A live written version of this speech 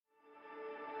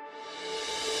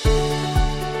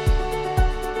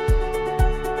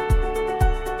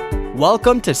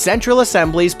Welcome to Central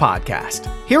Assembly's podcast.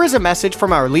 Here is a message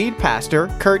from our lead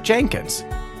pastor, Kurt Jenkins.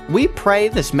 We pray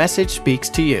this message speaks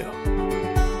to you.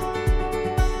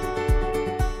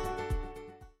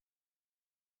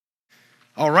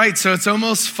 All right, so it's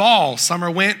almost fall. Summer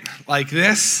went like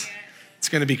this. It's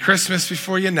going to be Christmas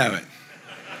before you know it.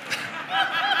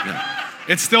 Yeah.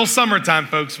 It's still summertime,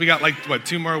 folks. We got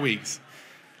 2 more weeks.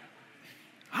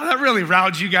 Oh, that really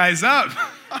riled you guys up.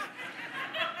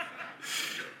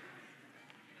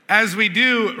 As we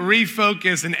do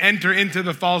refocus and enter into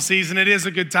the fall season, it is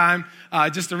a good time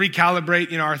just to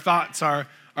recalibrate, our thoughts, our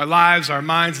lives, our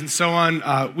minds, and so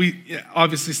on. We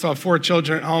obviously still have 4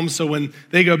 children at home, so when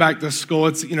they go back to school,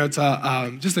 it's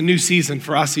just a new season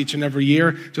for us each and every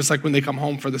year, just like when they come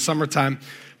home for the summertime.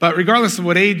 But regardless of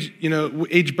what age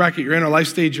bracket you're in or life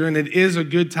stage you're in, it is a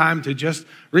good time to just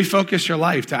refocus your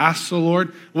life, to ask the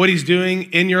Lord what He's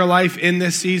doing in your life in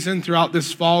this season, throughout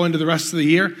this fall, into the rest of the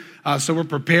year. So we're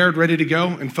prepared, ready to go,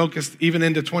 and focused even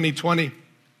into 2020.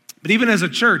 But even as a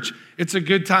church, it's a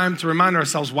good time to remind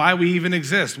ourselves why we even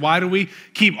exist. Why do we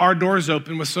keep our doors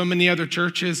open with so many other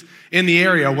churches in the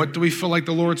area? What do we feel like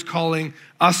the Lord's calling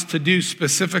us to do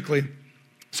specifically?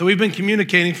 So we've been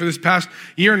communicating for this past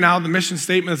year now. The mission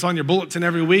statement is on your bulletin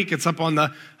every week. It's up on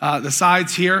the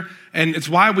sides here. And it's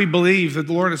why we believe that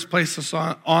the Lord has placed us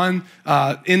on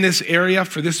in this area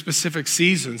for this specific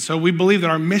season. So we believe that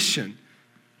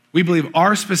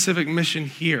our specific mission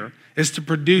here is to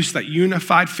produce that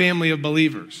unified family of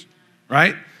believers,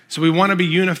 right? So we want to be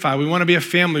unified. We want to be a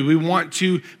family. We want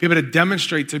to be able to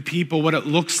demonstrate to people what it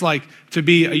looks like to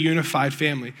be a unified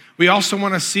family. We also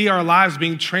want to see our lives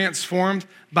being transformed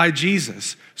by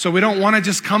Jesus. So we don't want to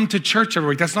just come to church every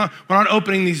week. We're not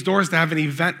opening these doors to have an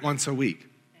event once a week.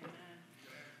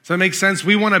 Does that make sense?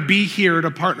 We want to be here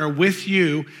to partner with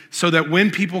you so that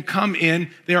when people come in,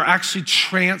 they are actually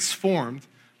transformed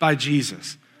by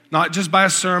Jesus. Not just by a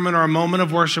sermon or a moment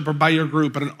of worship or by your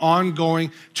group, but an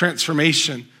ongoing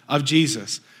transformation of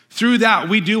Jesus. Through that,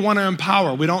 we do want to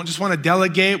empower. We don't just want to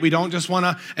delegate. We don't just want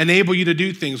to enable you to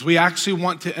do things. We actually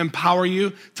want to empower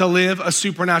you to live a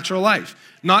supernatural life.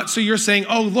 Not so you're saying,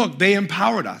 oh, look, they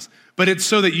empowered us, but it's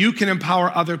so that you can empower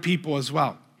other people as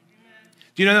well.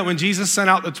 Do you know that when Jesus sent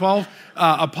out the 12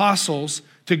 apostles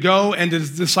to go and to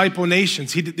disciple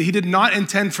nations, he did not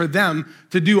intend for them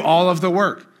to do all of the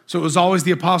work. So it was always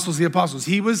the apostles.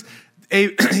 He was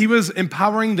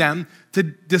empowering them to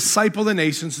disciple the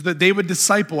nations so that they would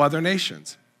disciple other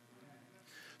nations.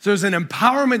 So there's an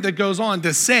empowerment that goes on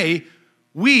to say,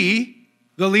 we,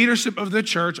 the leadership of the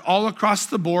church, all across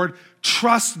the board,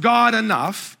 trust God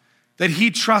enough, that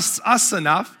He trusts us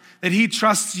enough, that He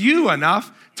trusts you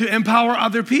enough to empower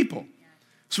other people.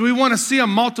 So we want to see a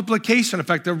multiplication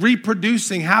effect, a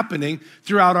reproducing happening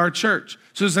throughout our church.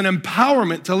 So there's an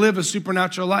empowerment to live a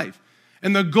supernatural life.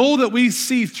 And the goal that we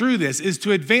see through this is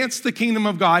to advance the kingdom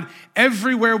of God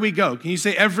everywhere we go. Can you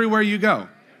say everywhere you go?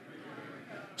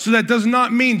 So that does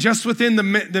not mean just within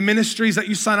the ministries that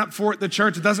you sign up for at the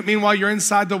church. It doesn't mean while you're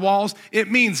inside the walls. It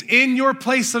means in your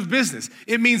place of business.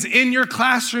 It means in your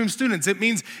classroom students. It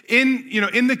means in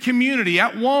the community,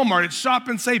 at Walmart, at Shop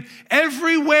and Save.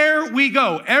 Everywhere we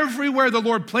go, everywhere the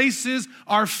Lord places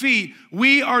our feet,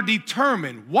 we are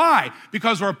determined. Why?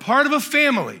 Because we're part of a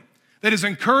family that has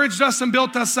encouraged us and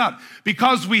built us up.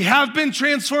 Because we have been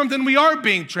transformed and we are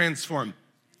being transformed.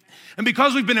 And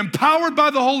because we've been empowered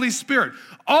by the Holy Spirit,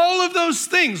 all of those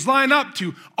things line up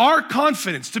to our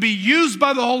confidence to be used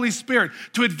by the Holy Spirit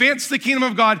to advance the kingdom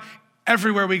of God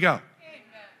everywhere we go. Amen.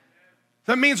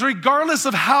 That means regardless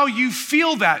of how you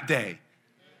feel that day,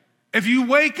 if you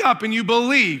wake up and you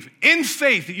believe in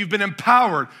faith that you've been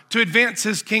empowered to advance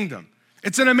His kingdom,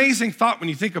 it's an amazing thought when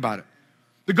you think about it.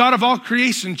 The God of all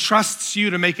creation trusts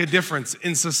you to make a difference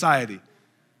in society.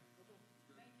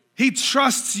 He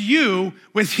trusts you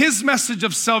with His message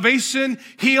of salvation,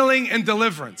 healing, and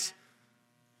deliverance.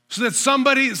 So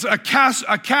that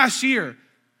a cashier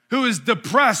who is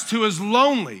depressed, who is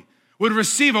lonely, would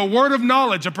receive a word of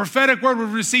knowledge, a prophetic word, would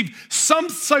receive some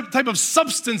type of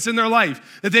substance in their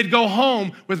life, that they'd go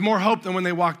home with more hope than when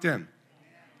they walked in.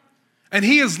 And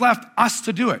He has left us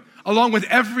to do it, along with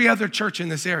every other church in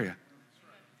this area,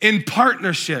 in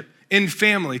partnership, in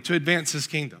family, to advance His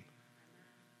kingdom.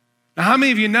 Now, how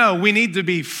many of you know we need to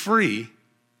be free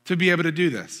to be able to do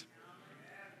this?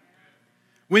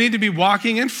 We need to be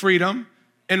walking in freedom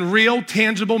and real,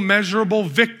 tangible, measurable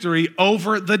victory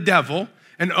over the devil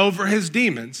and over his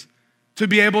demons to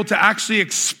be able to actually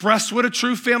express what a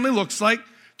true family looks like,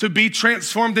 to be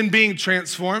transformed in being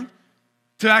transformed,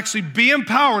 to actually be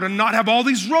empowered and not have all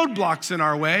these roadblocks in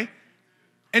our way,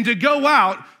 and to go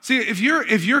out. See, if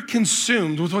you're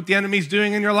consumed with what the enemy's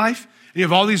doing in your life, and you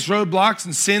have all these roadblocks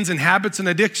and sins and habits and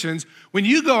addictions, when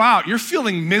you go out, you're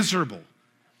feeling miserable,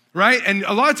 right? And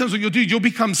a lot of times what you'll do, you'll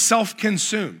become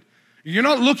self-consumed. You're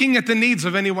not looking at the needs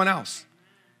of anyone else.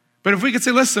 But if we could say,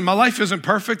 listen, my life isn't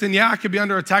perfect, and yeah, I could be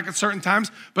under attack at certain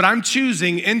times, but I'm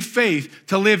choosing in faith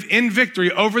to live in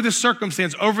victory over this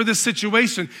circumstance, over this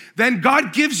situation, then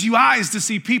God gives you eyes to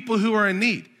see people who are in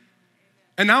need.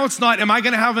 And now it's not, am I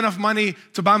gonna have enough money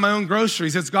to buy my own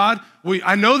groceries? It's God,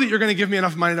 I know that you're gonna give me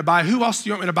enough money to buy. Who else do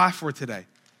you want me to buy for today?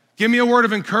 Give me a word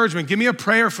of encouragement. Give me a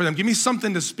prayer for them. Give me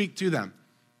something to speak to them.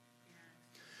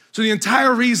 So the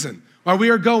entire reason why we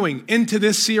are going into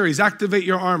this series, Activate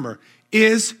Your Armor,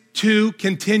 is to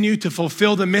continue to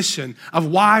fulfill the mission of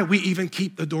why we even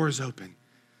keep the doors open.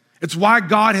 It's why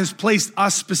God has placed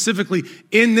us specifically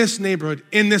in this neighborhood,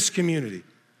 in this community.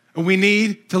 And we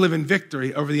need to live in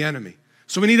victory over the enemy.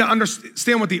 So we need to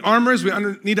understand what the armor is. We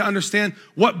need to understand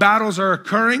what battles are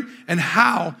occurring and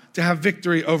how to have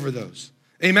victory over those.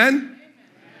 Amen?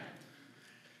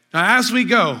 Now, as we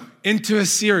go into a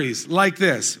series like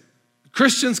this,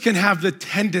 Christians can have the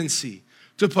tendency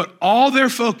to put all their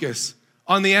focus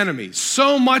on the enemy,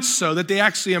 so much so that they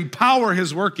actually empower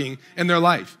his working in their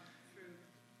life.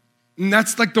 And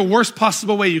that's like the worst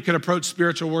possible way you could approach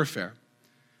spiritual warfare.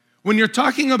 When you're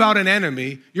talking about an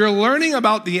enemy, you're learning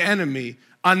about the enemy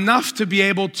enough to be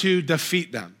able to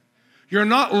defeat them. You're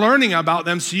not learning about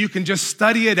them so you can just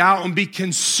study it out and be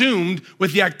consumed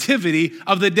with the activity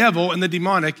of the devil and the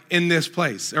demonic in this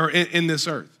place or in this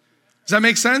earth. Does that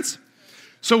make sense?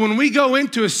 So when we go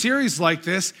into a series like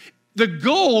this, the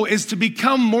goal is to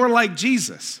become more like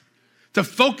Jesus, to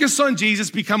focus on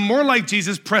Jesus, become more like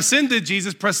Jesus, press into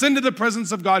the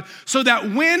presence of God, so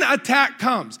that when attack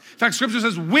comes, in fact, Scripture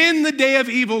says, when the day of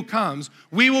evil comes,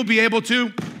 we will be able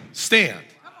to stand.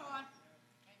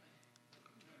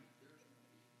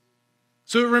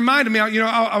 So it reminded me,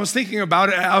 I was thinking about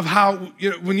it, of how,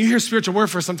 when you hear spiritual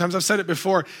warfare, sometimes I've said it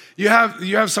before, you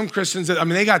have some Christians that,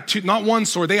 they got two, not one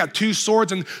sword, they got two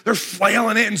swords, and they're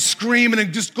flailing it and screaming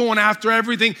and just going after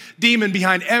everything, demon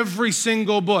behind every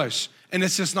single bush. And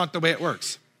it's just not the way it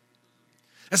works.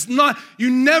 It's not, you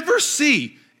never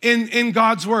see in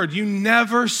God's word, you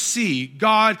never see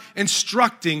God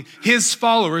instructing his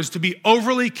followers to be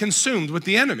overly consumed with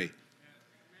the enemy.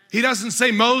 He doesn't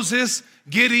say, Moses,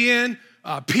 Gideon,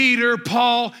 Peter,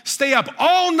 Paul, stay up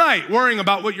all night worrying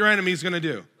about what your enemy is going to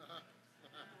do.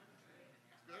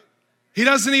 He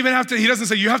doesn't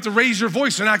say you have to raise your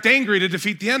voice and act angry to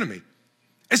defeat the enemy.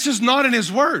 It's just not in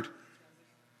his word.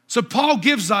 So Paul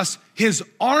gives us his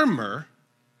armor,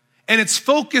 and it's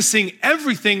focusing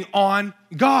everything on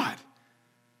God.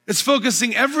 It's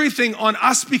focusing everything on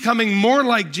us becoming more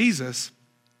like Jesus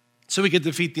so we can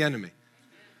defeat the enemy.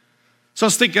 So I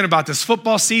was thinking about this.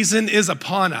 Football season is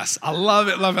upon us. I love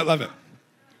it, love it, love it.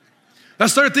 I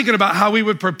started thinking about how we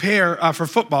would prepare for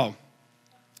football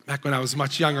back when I was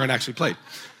much younger and actually played.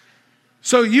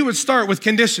 So you would start with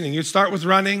conditioning. You'd start with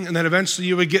running, and then eventually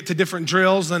you would get to different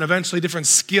drills, and then eventually different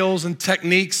skills and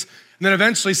techniques. And then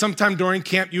eventually, sometime during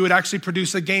camp, you would actually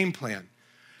produce a game plan.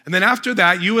 And then after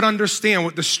that, you would understand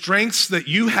what the strengths that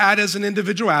you had as an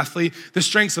individual athlete, the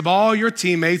strengths of all your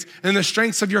teammates, and the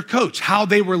strengths of your coach, how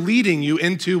they were leading you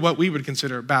into what we would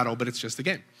consider a battle, but it's just a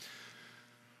game.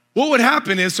 What would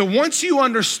happen is, so once you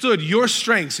understood your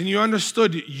strengths and you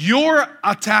understood your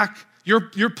attack,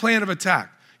 your plan of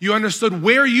attack, you understood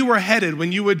where you were headed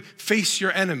when you would face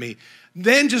your enemy,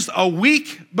 then just a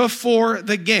week before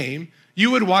the game, you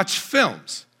would watch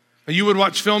films. You would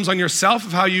watch films on yourself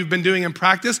of how you've been doing in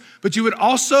practice, but you would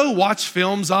also watch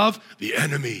films of the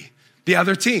enemy, the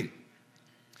other team.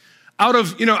 Out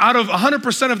of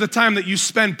 100% of the time that you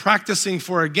spend practicing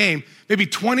for a game, maybe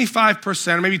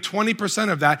 25% or maybe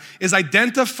 20% of that is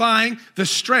identifying the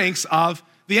strengths of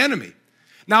the enemy.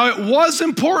 Now, it was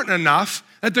important enough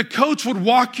that the coach would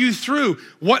walk you through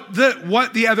what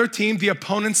the other team, the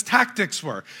opponent's tactics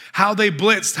were, how they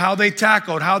blitzed, how they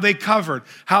tackled, how they covered,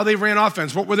 how they ran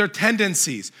offense, what were their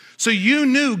tendencies. So you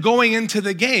knew going into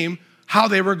the game how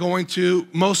they were going to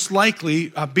most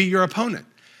likely be your opponent.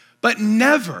 But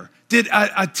never did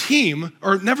a team,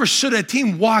 or never should a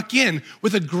team walk in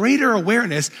with a greater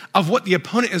awareness of what the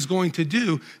opponent is going to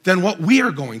do than what we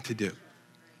are going to do.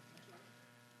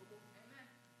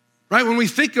 Right? When we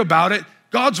think about it,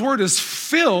 God's word is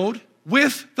filled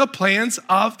with the plans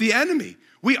of the enemy.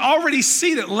 We already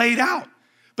see it laid out,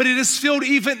 but it is filled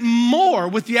even more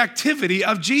with the activity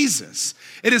of Jesus.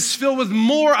 It is filled with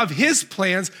more of his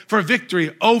plans for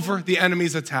victory over the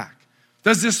enemy's attack.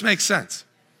 Does this make sense?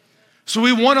 So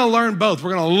we want to learn both.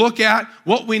 We're going to look at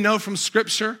what we know from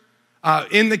Scripture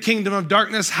in the kingdom of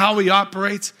darkness, how he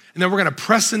operates, And then we're gonna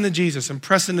press into Jesus and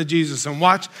press into Jesus and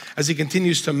watch as he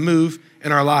continues to move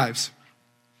in our lives.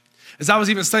 As I was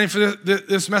even studying for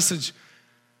this message,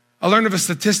 I learned of a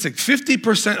statistic.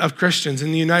 50% of Christians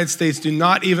in the United States do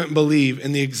not even believe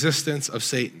in the existence of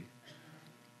Satan.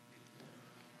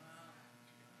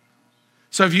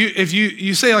 So if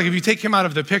you say, like, if you take him out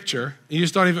of the picture, and you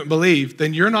just don't even believe,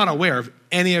 then you're not aware of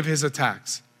any of his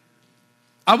attacks.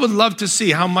 I would love to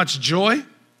see how much joy,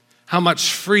 how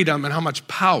much freedom, and how much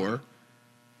power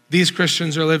these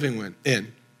Christians are living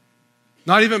in.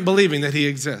 Not even believing that he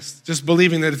exists, just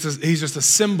believing that he's just a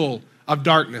symbol of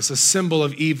darkness, a symbol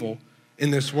of evil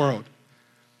in this world.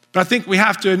 But I think we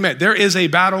have to admit, there is a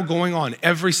battle going on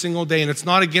every single day, and it's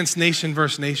not against nation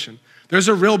versus nation. There's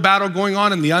a real battle going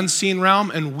on in the unseen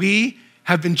realm, and we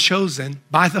have been chosen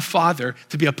by the Father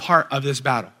to be a part of this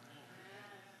battle.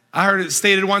 I heard it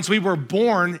stated once, we were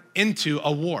born into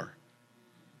a war.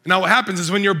 Now what happens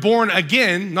is when you're born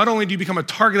again, not only do you become a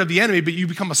target of the enemy, but you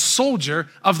become a soldier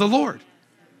of the Lord.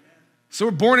 So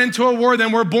we're born into a war,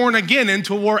 then we're born again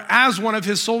into a war as one of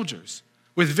his soldiers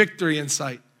with victory in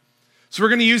sight. So we're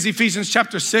gonna use Ephesians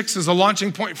chapter 6 as a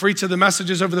launching point for each of the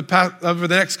messages over the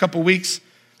next couple weeks.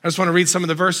 I just wanna read some of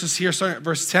the verses here, starting at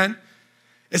verse 10.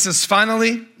 It says,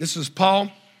 finally, this is Paul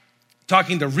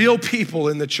talking to real people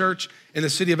in the church in the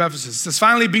city of Ephesus. It says,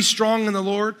 finally, be strong in the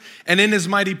Lord and in his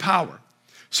mighty power.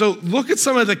 So look at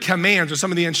some of the commands or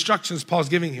some of the instructions Paul's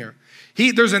giving here.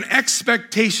 There's an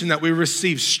expectation that we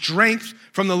receive strength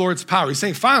from the Lord's power. He's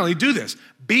saying, finally, do this.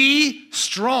 Be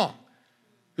strong.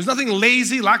 There's nothing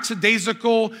lazy,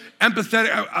 lackadaisical,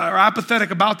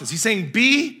 apathetic about this. He's saying,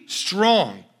 be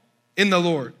strong in the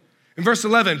Lord. In verse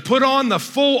 11, put on the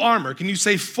full armor. Can you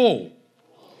say full?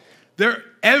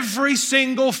 Every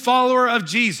single follower of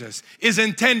Jesus is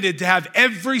intended to have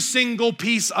every single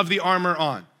piece of the armor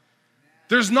on.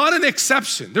 There's not an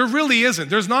exception. There really isn't.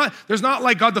 There's not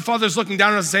like God the Father's looking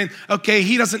down on us and saying, okay,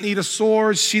 he doesn't need a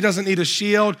sword, she doesn't need a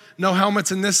shield, no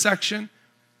helmets in this section.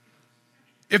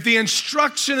 If the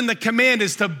instruction and the command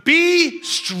is to be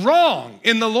strong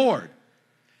in the Lord,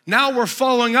 now we're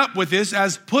following up with this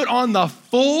as put on the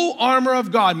full armor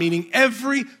of God, meaning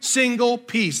every single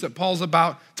piece that Paul's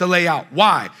about to lay out.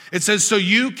 Why? It says, so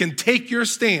you can take your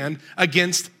stand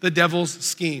against the devil's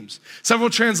schemes.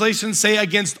 Several translations say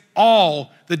against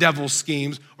all the devil's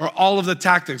schemes or all of the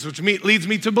tactics, which leads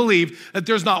me to believe that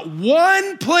there's not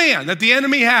one plan that the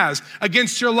enemy has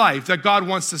against your life that God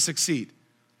wants to succeed.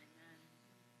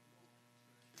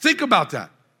 Think about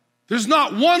that. There's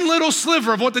not one little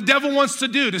sliver of what the devil wants to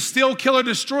do to steal, kill, or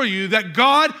destroy you that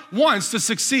God wants to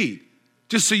succeed,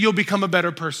 just so you'll become a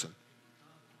better person.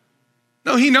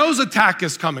 No, he knows attack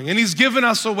is coming, and he's given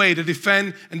us a way to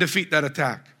defend and defeat that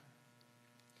attack.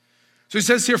 So he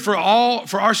says here, for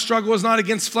our struggle is not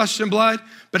against flesh and blood,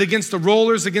 but against the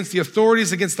rulers, against the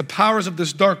authorities, against the powers of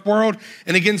this dark world,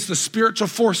 and against the spiritual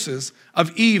forces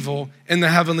of evil in the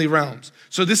heavenly realms.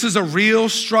 So this is a real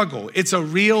struggle. It's a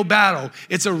real battle.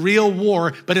 It's a real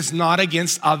war, but it's not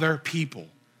against other people.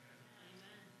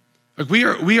 Like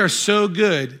we are so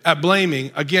good at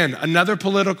blaming, again, another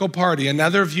political party,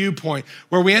 another viewpoint,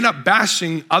 where we end up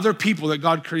bashing other people that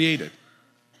God created.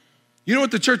 You know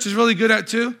what the church is really good at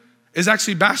too? Is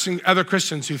actually bashing other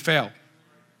Christians who fail.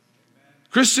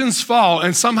 Christians fall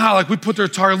and somehow like we put their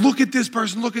target, look at this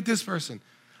person, look at this person.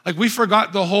 Like we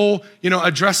forgot the whole,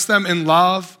 address them in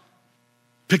love,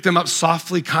 pick them up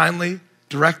softly, kindly,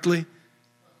 directly.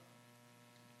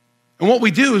 And what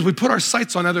we do is we put our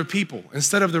sights on other people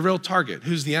instead of the real target.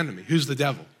 Who's the enemy? Who's the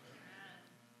devil?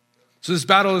 So this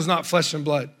battle is not flesh and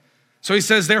blood. So he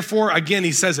says, therefore, again,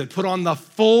 he says it, put on the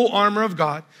full armor of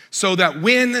God so that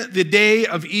when the day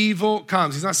of evil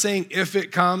comes, he's not saying if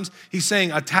it comes, he's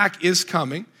saying attack is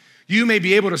coming, you may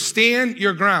be able to stand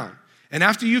your ground. And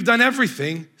after you've done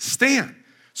everything, stand.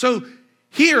 So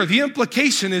here, the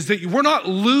implication is that we're not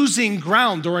losing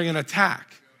ground during an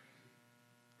attack,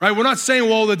 right? We're not saying,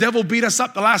 well, the devil beat us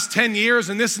up the last 10 years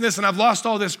and this, and I've lost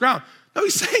all this ground. No,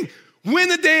 he's saying when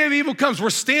the day of evil comes, we're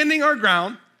standing our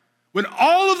ground. When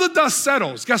all of the dust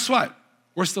settles, guess what?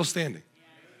 We're still standing.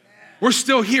 We're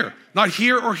still here, not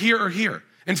here or here or here.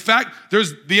 In fact,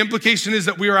 the implication is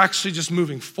that we are actually just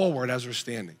moving forward as we're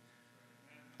standing.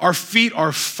 Our feet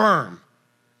are firm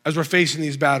as we're facing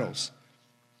these battles.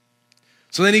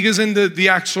 So then he goes into the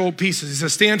actual pieces. He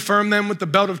says, stand firm then with the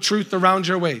belt of truth around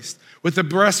your waist, with the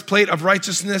breastplate of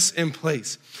righteousness in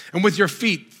place, and with your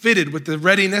feet fitted with the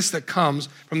readiness that comes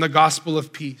from the gospel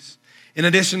of peace. In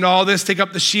addition to all this, take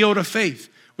up the shield of faith,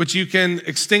 which you can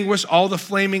extinguish all the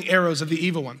flaming arrows of the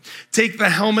evil one. Take the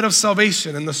helmet of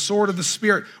salvation and the sword of the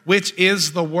Spirit, which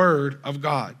is the word of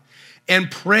God. and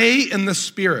pray in the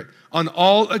Spirit on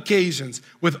all occasions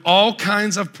with all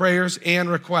kinds of prayers and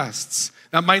requests.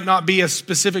 That might not be a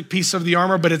specific piece of the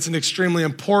armor, but it's an extremely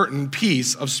important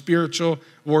piece of spiritual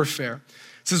warfare.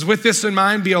 It says, with this in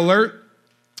mind, be alert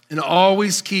and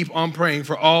always keep on praying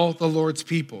for all the Lord's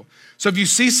people. So if you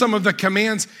see some of the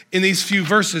commands in these few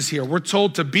verses here, we're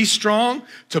told to be strong,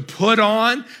 to put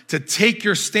on, to take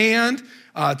your stand,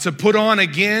 to put on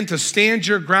again, to stand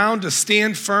your ground, to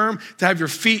stand firm, to have your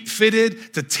feet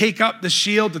fitted, to take up the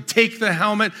shield, to take the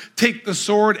helmet, take the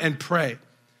sword, and pray.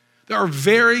 There are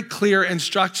very clear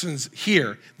instructions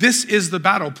here. This is the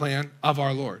battle plan of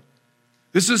our Lord.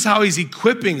 This is how he's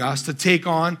equipping us to take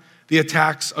on the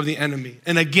attacks of the enemy.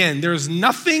 And again, there's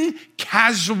nothing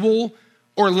casual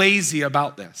or lazy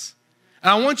about this.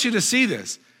 And I want you to see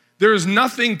this. There's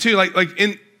nothing to, like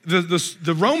in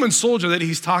the Roman soldier that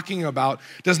he's talking about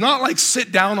does not like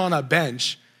sit down on a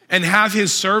bench and have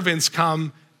his servants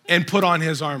come and put on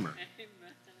his armor.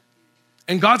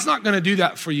 And God's not going to do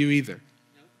that for you either.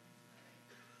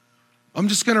 I'm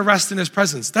just going to rest in his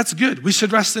presence. That's good. We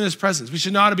should rest in his presence. We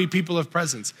should know how to be people of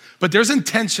presence. But there's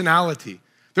intentionality.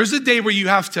 There's a day where you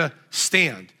have to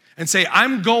stand and say,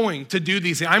 I'm going to do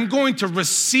these things. I'm going to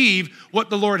receive what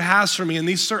the Lord has for me in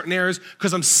these certain areas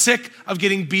because I'm sick of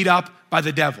getting beat up by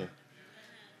the devil.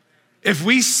 If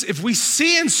we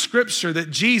see in Scripture that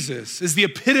Jesus is the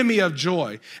epitome of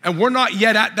joy and we're not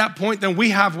yet at that point, then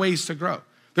we have ways to grow.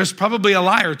 There's probably a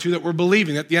lie or two that we're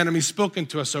believing that the enemy's spoken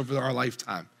to us over our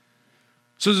lifetime.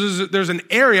 So there's an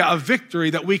area of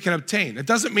victory that we can obtain. It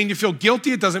doesn't mean you feel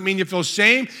guilty. It doesn't mean you feel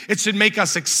shame. It should make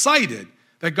us excited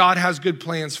that God has good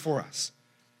plans for us.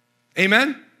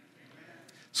 Amen?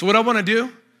 So what I want to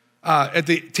do at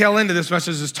the tail end of this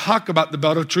message is talk about the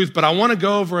belt of truth, but I want to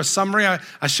go over a summary.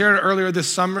 I shared it earlier this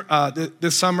summer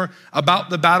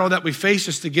about the battle that we face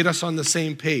just to get us on the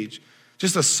same page.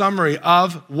 Just a summary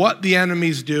of what the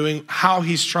enemy's doing, how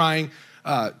he's trying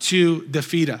to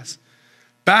defeat us.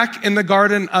 Back in the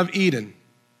Garden of Eden,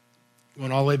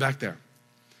 going all the way back there,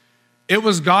 it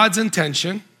was God's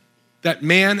intention that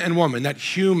man and woman, that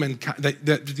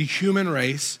the human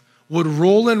race would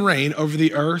rule and reign over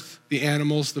the earth, the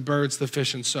animals, the birds, the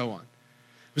fish, and so on.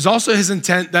 It was also his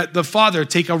intent that the father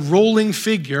take a ruling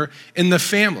figure in the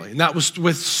family, and that was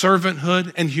with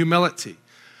servanthood and humility.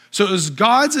 So it was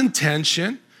God's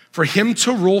intention for him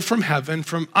to rule from heaven,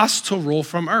 from us to rule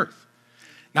from earth.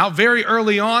 Now, very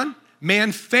early on,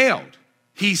 man failed.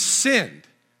 He sinned.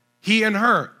 He and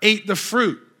her ate the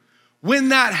fruit. When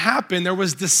that happened, there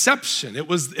was deception. It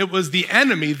was the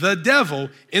enemy, the devil,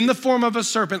 in the form of a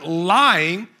serpent,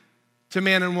 lying to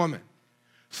man and woman.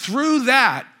 Through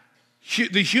that,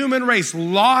 the human race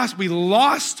we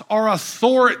lost our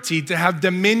authority to have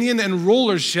dominion and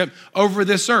rulership over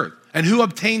this earth. And who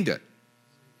obtained it?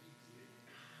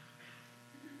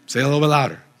 Say it a little bit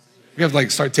louder. We have to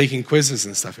start taking quizzes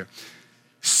and stuff here.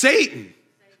 Satan,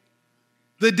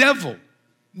 the devil,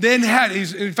 then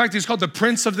he's called the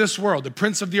prince of this world, the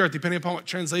prince of the earth, depending upon what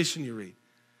translation you read.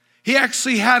 He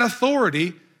actually had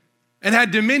authority and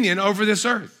had dominion over this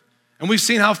earth. And we've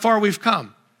seen how far we've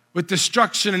come with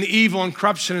destruction and evil and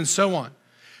corruption and so on.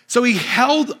 So he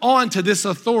held on to this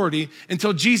authority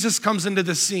until Jesus comes into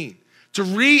the scene to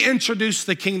reintroduce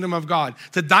the kingdom of God,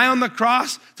 to die on the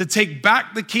cross, to take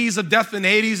back the keys of death and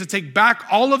Hades, to take back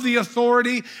all of the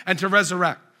authority and to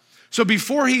resurrect. So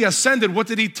before he ascended, what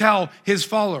did he tell his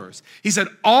followers? He said,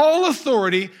 all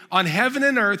authority on heaven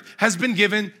and earth has been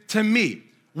given to me.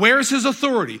 Where's his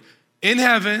authority? In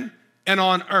heaven and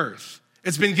on earth.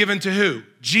 It's been given to who?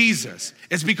 Jesus.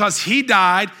 It's because he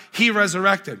died, he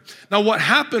resurrected. Now what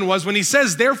happened was when he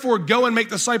says, therefore go and make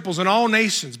disciples in all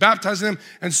nations, baptizing them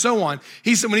and so on.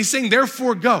 He said, when he's saying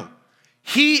therefore go,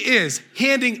 he is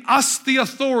handing us the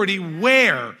authority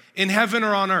where? In heaven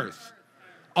or on earth?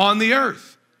 On the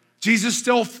earth. Jesus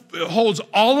still holds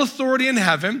all authority in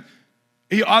heaven.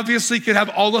 He obviously could have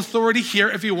all authority here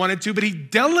if he wanted to, but he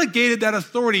delegated that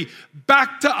authority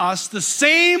back to us, the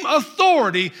same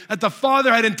authority that the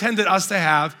Father had intended us to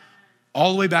have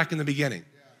all the way back in the beginning.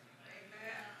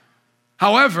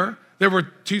 However, there were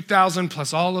 2,000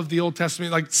 plus all of the Old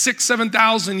Testament, 6,000,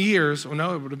 7,000 years. Well,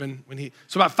 no, it would have been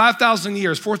so about 5,000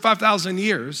 years, 5,000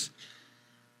 years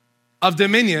of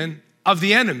dominion of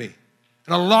the enemy.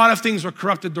 And a lot of things were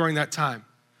corrupted during that time.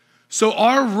 So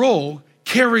our role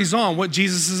carries on what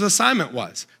Jesus' assignment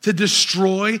was, to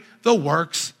destroy the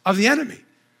works of the enemy.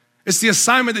 It's the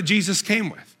assignment that Jesus came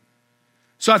with.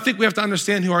 So I think we have to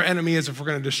understand who our enemy is if we're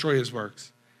going to destroy his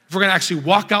works. If we're going to actually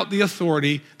walk out the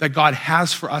authority that God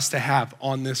has for us to have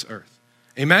on this earth.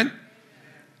 Amen?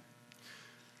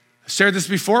 I shared this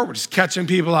before. We're just catching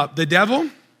people up. The devil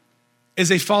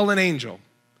is a fallen angel.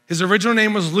 His original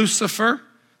name was Lucifer.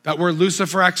 That word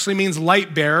Lucifer actually means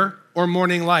light bearer or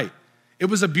morning light. It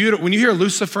was a beautiful, when you hear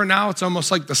Lucifer now, it's almost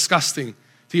like disgusting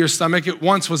to your stomach. It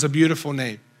once was a beautiful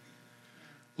name.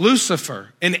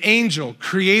 Lucifer, an angel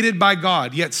created by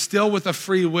God, yet still with a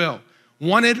free will,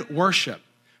 wanted worship.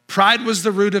 Pride was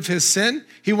the root of his sin.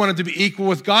 He wanted to be equal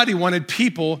with God. He wanted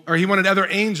people, or he wanted other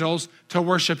angels to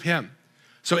worship him.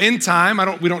 So in time,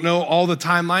 we don't know all the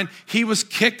timeline, he was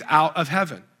kicked out of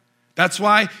heaven. That's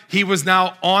why he was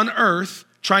now on earth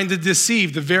trying to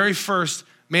deceive the very first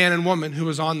man and woman who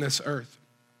was on this earth.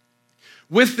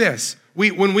 With this,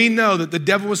 when we know that the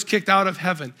devil was kicked out of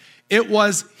heaven, it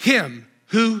was him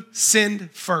who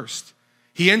sinned first.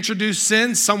 He introduced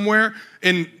sin somewhere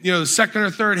in second or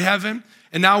third heaven,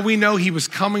 and now we know he was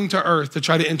coming to earth to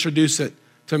try to introduce it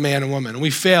to man and woman. And we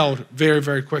failed very,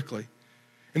 very quickly.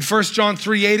 In 1 John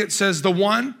 3:8, it says, the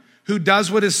one who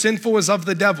does what is sinful is of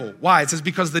the devil. Why? It says,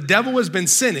 because the devil has been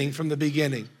sinning from the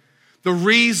beginning. The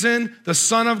reason the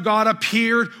Son of God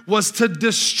appeared was to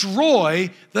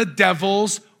destroy the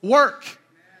devil's work.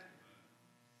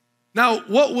 Now,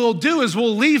 what we'll do is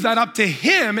we'll leave that up to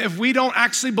him if we don't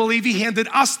actually believe he handed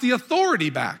us the authority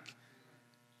back.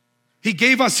 He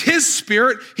gave us his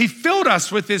spirit, he filled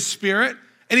us with his spirit,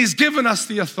 and he's given us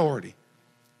the authority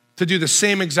to do the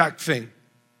same exact thing.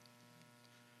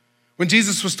 When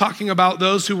Jesus was talking about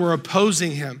those who were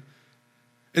opposing him,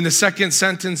 in the second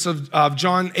sentence of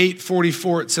John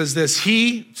 8:44, it says this,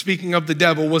 he, speaking of the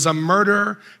devil, was a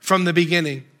murderer from the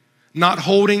beginning, not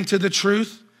holding to the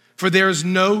truth, for there is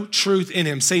no truth in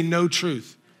him. Say no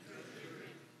truth.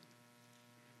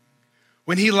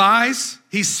 When he lies,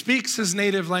 he speaks his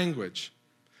native language,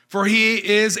 for he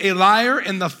is a liar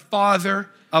and the father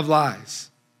of lies.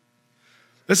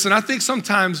 Listen, I think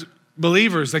sometimes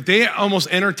believers, they almost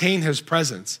entertain his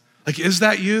presence. Is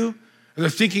that you? And they're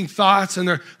thinking thoughts and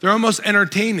they're almost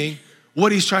entertaining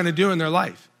what he's trying to do in their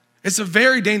life. It's a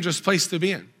very dangerous place to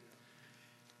be in.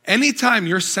 Anytime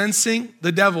you're sensing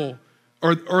the devil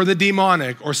or the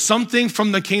demonic or something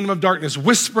from the kingdom of darkness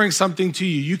whispering something to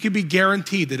you, you can be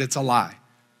guaranteed that it's a lie.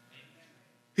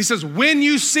 He says, when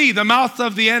you see the mouth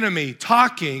of the enemy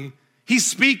talking, he's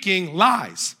speaking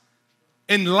lies.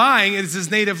 And lying is his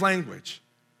native language.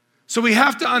 So we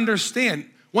have to understand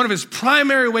one of his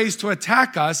primary ways to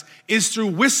attack us is through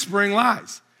whispering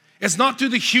lies. It's not through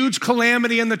the huge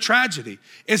calamity and the tragedy.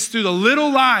 It's through the little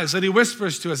lies that he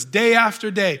whispers to us day after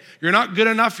day. You're not good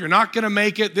enough. You're not going to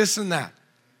make it, this and that.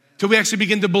 Till we actually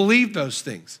begin to believe those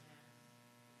things.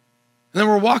 And then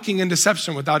we're walking in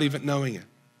deception without even knowing it.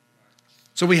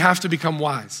 So we have to become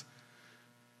wise.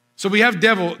 So we have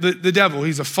the devil.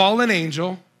 He's a fallen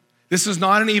angel. This is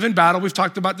not an even battle. We've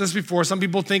talked about this before. Some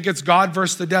people think it's God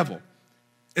versus the devil.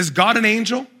 Is God an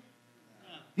angel?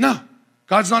 No.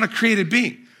 God's not a created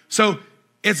being. So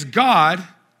it's God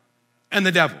and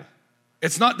the devil.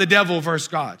 It's not the devil versus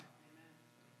God,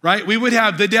 right? We would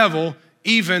have the devil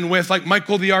even with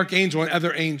Michael the archangel and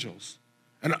other angels.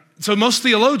 And so most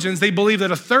theologians, they believe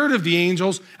that a third of the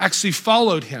angels actually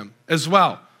followed him as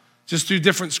well, just through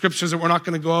different scriptures that we're not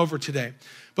going to go over today.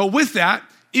 But with that,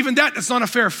 even that, it's not a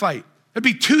fair fight. It'd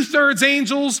be 2/3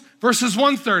 angels versus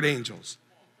 1/3 angels.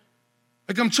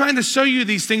 I'm trying to show you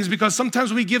these things because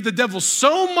sometimes we give the devil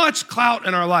so much clout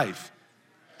in our life.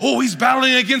 Oh, he's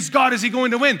battling against God. Is he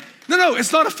going to win? No,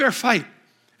 it's not a fair fight.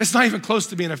 It's not even close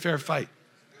to being a fair fight.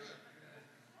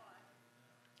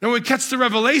 Now, when we catch the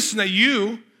revelation that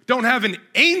you don't have an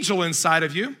angel inside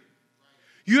of you,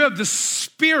 you have the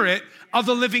spirit of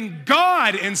the living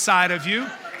God inside of you,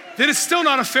 then it's still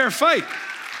not a fair fight.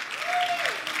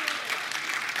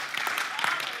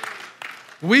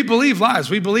 We believe lies.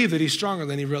 We believe that he's stronger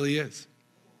than he really is.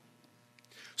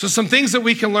 So some things that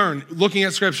we can learn looking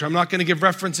at scripture, I'm not going to give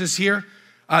references here,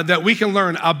 that we can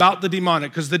learn about the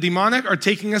demonic, because the demonic are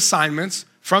taking assignments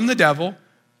from the devil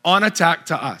on attack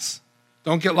to us.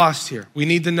 Don't get lost here. We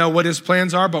need to know what his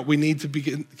plans are, but we need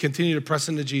to continue to press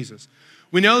into Jesus.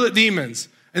 We know that demons,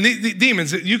 and the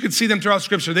demons, you could see them throughout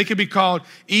scripture. They could be called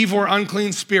evil or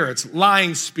unclean spirits,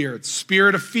 lying spirits,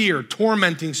 spirit of fear,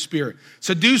 tormenting spirit,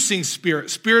 seducing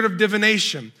spirit, spirit of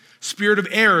divination, spirit of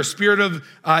error, spirit of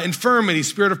infirmity,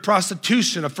 spirit of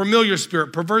prostitution, a familiar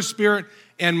spirit, perverse spirit,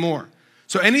 and more.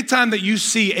 So anytime that you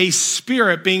see a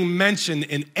spirit being mentioned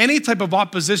in any type of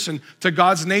opposition to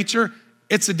God's nature,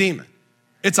 it's a demon.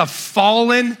 It's a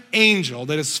fallen angel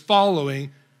that is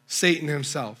following Satan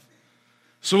himself.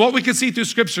 So what we can see through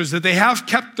scripture is that they have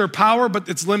kept their power, but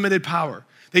it's limited power.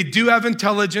 They do have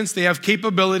intelligence. They have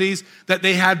capabilities that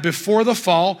they had before the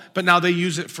fall, but now they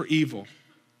use it for evil.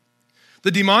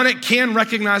 The demonic can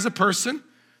recognize a person.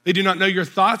 They do not know your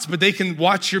thoughts, but they can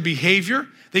watch your behavior.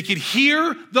 They can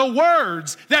hear the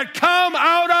words that come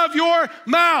out of your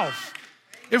mouth.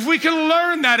 If we can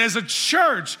learn that as a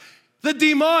church, the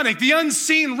demonic, the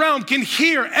unseen realm can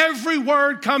hear every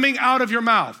word coming out of your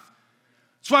mouth.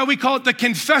 That's why we call it the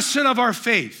confession of our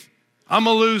faith. I'm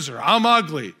a loser. I'm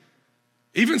ugly.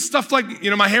 Even stuff like,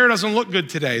 my hair doesn't look good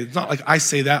today. It's not like I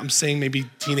say that. I'm saying maybe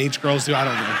teenage girls do. I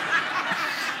don't know.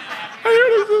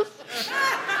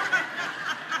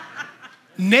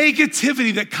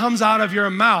 Negativity that comes out of your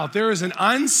mouth. There is an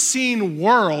unseen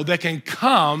world that can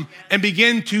come and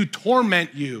begin to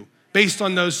torment you based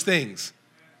on those things.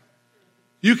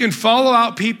 You can follow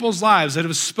out people's lives that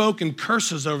have spoken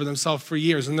curses over themselves for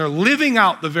years, and they're living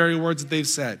out the very words that they've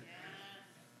said.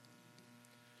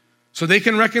 So they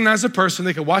can recognize a person,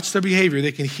 they can watch their behavior,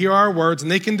 they can hear our words,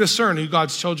 and they can discern who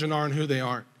God's children are and who they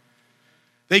aren't.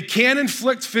 They can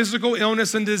inflict physical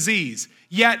illness and disease,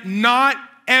 yet not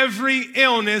every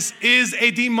illness is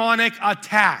a demonic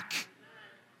attack.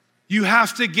 You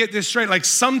have to get this straight. Like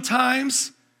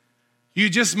sometimes you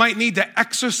just might need to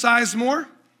exercise more.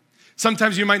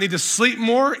 Sometimes you might need to sleep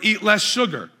more, eat less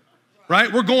sugar,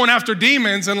 right? We're going after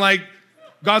demons and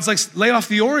God's like, lay off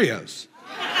the Oreos.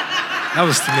 That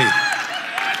was to me.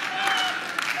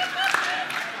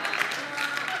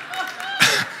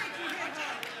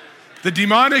 The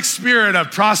demonic spirit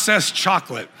of processed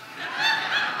chocolate.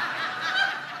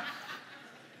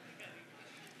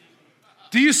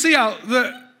 Do you see how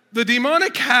the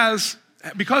demonic has,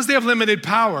 because they have limited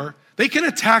power, they can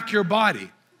attack your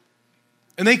body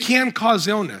and they can cause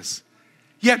illness.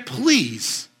 Yet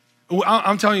please,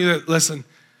 I'm telling you that, listen,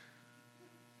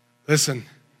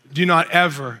 do not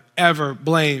ever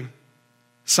blame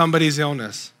somebody's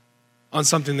illness on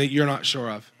something that you're not sure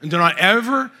of. And do not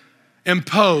ever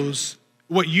impose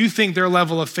what you think their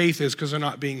level of faith is because they're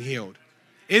not being healed.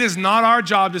 It is not our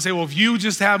job to say, well, if you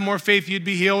just have more faith, you'd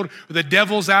be healed, or the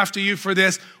devil's after you for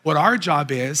this. What our job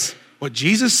is, what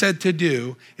Jesus said to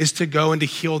do, is to go and to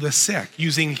heal the sick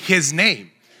using his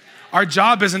name. Our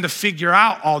job isn't to figure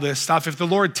out all this stuff. If the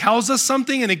Lord tells us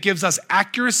something and it gives us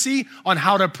accuracy on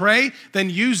how to pray, then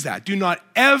use that. Do not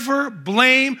ever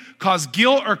blame, cause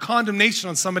guilt or condemnation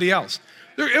on somebody else.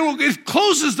 It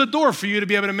closes the door for you to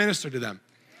be able to minister to them.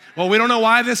 Well, we don't know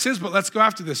why this is, but let's go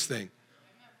after this thing.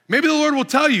 Maybe the Lord will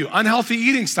tell you unhealthy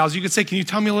eating styles. You could say, can you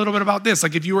tell me a little bit about this?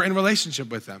 Like if you were in a relationship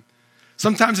with them.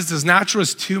 Sometimes it's as natural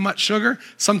as too much sugar.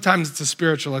 Sometimes it's a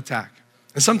spiritual attack.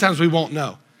 And sometimes we won't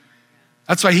know.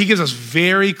 That's why he gives us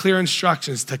very clear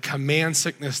instructions to command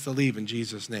sickness to leave in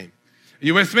Jesus' name. Are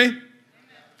you with me?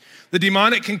 The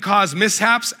demonic can cause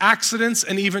mishaps, accidents,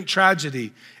 and even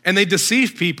tragedy. And they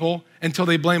deceive people until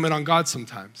they blame it on God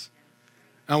sometimes.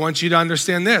 I want you to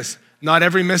understand this. Not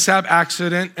every mishap,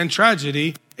 accident, and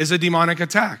tragedy is a demonic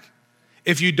attack.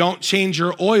 If you don't change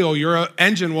your oil, your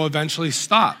engine will eventually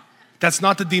stop. That's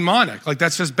not the demonic.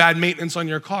 That's just bad maintenance on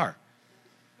your car.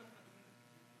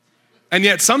 And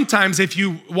yet sometimes if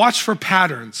you watch for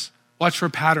patterns,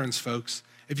 folks.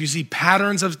 If you see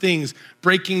patterns of things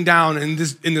breaking down in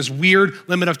this weird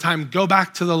limit of time, go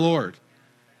back to the Lord,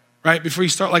 right? Before you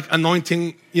start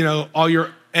anointing, all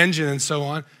your engine and so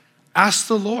on, ask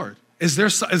the Lord. Is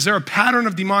there a pattern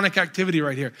of demonic activity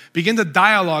right here? Begin to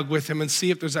dialogue with him and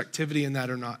see if there's activity in that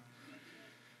or not.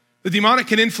 The demonic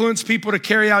can influence people to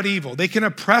carry out evil. They can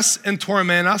oppress and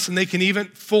torment us, and they can even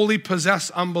fully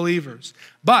possess unbelievers.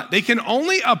 But they can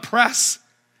only oppress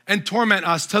and torment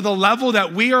us to the level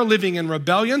that we are living in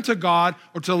rebellion to God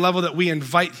or to the level that we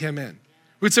invite him in.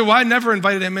 We'd say, well, I never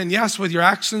invited him in. Yes, with your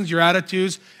actions, your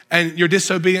attitudes, and your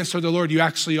disobedience to the Lord, you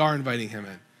actually are inviting him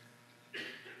in.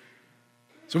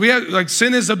 So we have,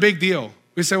 sin is a big deal.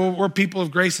 We say, well, we're people of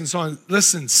grace and so on.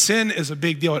 Listen, sin is a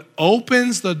big deal. It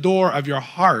opens the door of your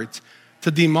heart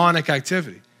to demonic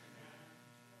activity.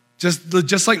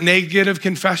 Just like negative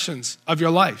confessions of your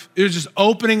life. You're just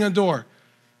opening a door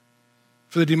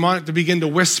for the demonic to begin to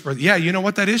whisper, yeah, you know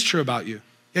what? That is true about you.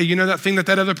 Yeah, you know that thing that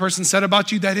other person said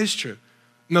about you? That is true.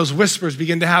 And those whispers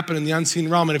begin to happen in the unseen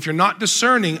realm. And if you're not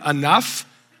discerning enough,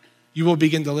 you will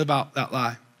begin to live out that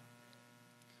lie.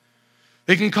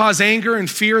 They can cause anger and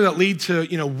fear that lead to,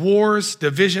 wars,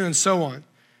 division, and so on.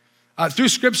 Through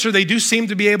scripture, they do seem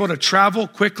to be able to travel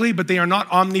quickly, but they are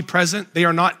not omnipresent. They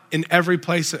are not in every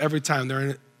place at every time. They're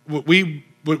in what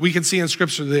we can see in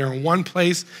scripture. They are in one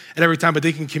place at every time, but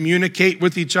they can communicate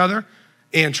with each other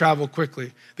and travel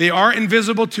quickly. They are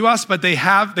invisible to us, but they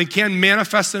can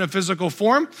manifest in a physical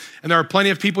form. And there are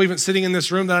plenty of people even sitting in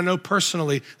this room that I know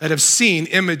personally that have seen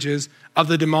images of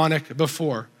the demonic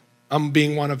before. I'm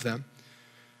being one of them.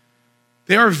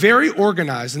 They are very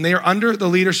organized and they are under the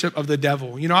leadership of the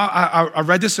devil. You know, I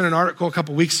read this in an article a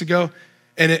couple weeks ago,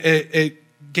 and it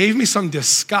gave me some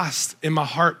disgust in my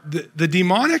heart. The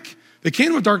demonic, the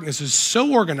kingdom of darkness is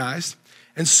so organized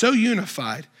and so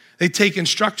unified. They take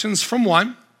instructions from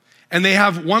one, and they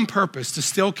have one purpose: to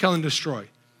steal, kill, and destroy.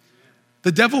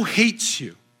 The devil hates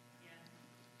you.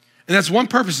 And that's one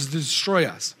purpose, is to destroy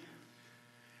us.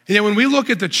 And yet when we look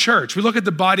at the church, we look at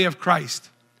the body of Christ,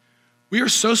 we are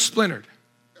so splintered.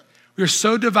 We are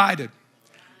so divided.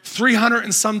 300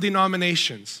 and some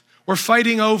denominations. We're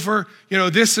fighting over,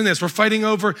 this and this. We're fighting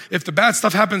over if the bad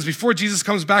stuff happens before Jesus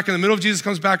comes back, in the middle of Jesus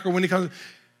comes back, or when he comes.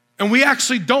 And we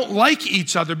actually don't like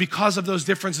each other because of those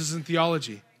differences in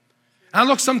theology. And I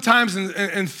look sometimes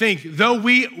and think, though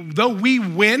we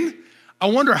win, I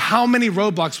wonder how many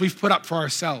roadblocks we've put up for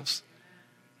ourselves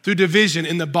through division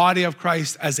in the body of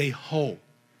Christ as a whole.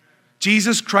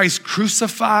 Jesus Christ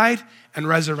crucified and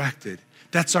resurrected.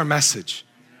 That's our message.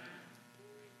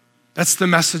 That's the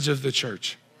message of the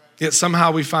church. Yet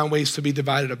somehow we find ways to be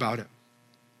divided about it.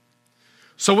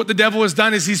 So what the devil has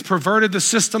done is he's perverted the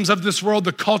systems of this world,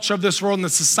 the culture of this world, and the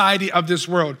society of this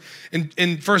world. In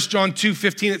 1 John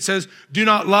 2:15, it says, do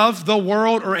not love the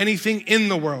world or anything in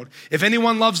the world. If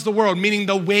anyone loves the world, meaning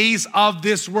the ways of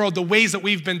this world, the ways that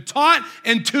we've been taught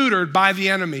and tutored by the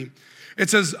enemy. It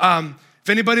says, if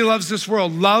anybody loves this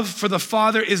world, love for the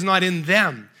Father is not in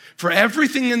them. For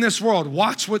everything in this world,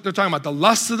 watch what they're talking about: the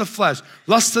lust of the flesh,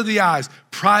 lust of the eyes,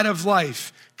 pride of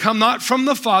life, come not from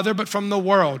the Father, but from the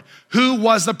world. Who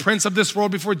was the prince of this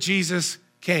world before Jesus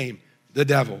came? The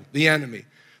devil, the enemy.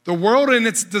 The world and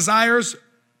its desires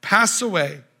pass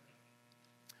away,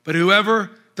 but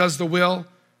whoever does the will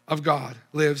of God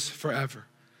lives forever.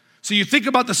 So you think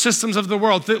about the systems of the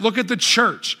world. Look at the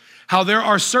church, how there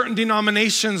are certain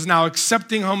denominations now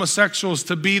accepting homosexuals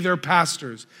to be their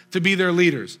pastors, to be their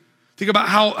leaders. Think about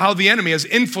how the enemy has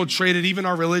infiltrated even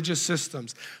our religious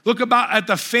systems. Look at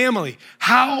the family,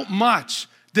 how much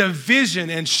division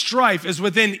and strife is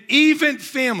within even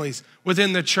families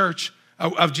within the church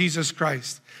of Jesus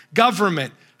Christ.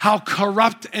 Government, how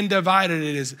corrupt and divided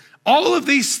it is. All of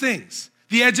these things,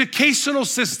 the educational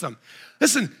system.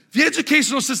 Listen, the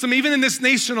educational system, even in this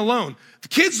nation alone, the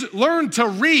kids learned to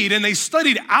read and they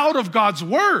studied out of God's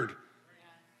word.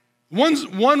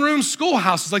 One-room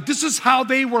schoolhouses, this is how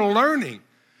they were learning.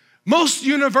 Most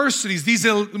universities,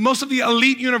 most of the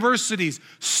elite universities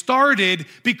started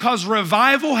because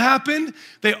revival happened.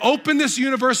 They opened this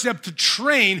university up to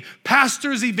train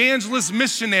pastors, evangelists,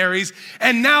 missionaries,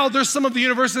 and now there's some of the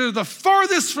universities that are the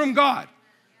farthest from God.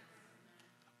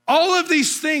 All of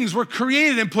these things were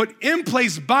created and put in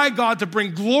place by God to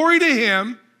bring glory to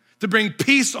Him, to bring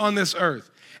peace on this earth.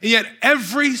 And yet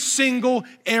every single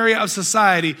area of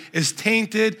society is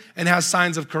tainted and has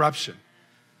signs of corruption.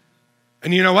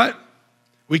 And you know what?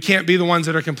 We can't be the ones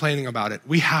that are complaining about it.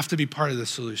 We have to be part of the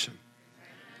solution.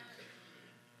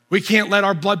 We can't let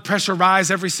our blood pressure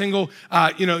rise every single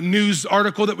news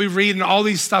article that we read and all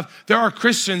these stuff. There are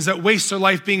Christians that waste their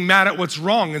life being mad at what's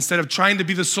wrong instead of trying to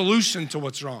be the solution to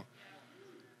what's wrong.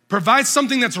 Provide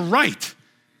something that's right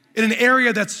in an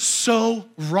area that's so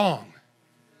wrong.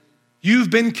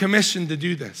 You've been commissioned to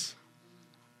do this.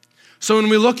 So when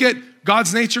we look at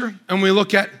God's nature and we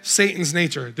look at Satan's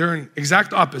nature, they're in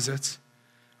exact opposites.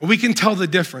 We can tell the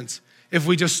difference if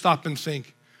we just stop and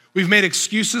think. We've made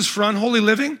excuses for unholy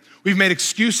living. We've made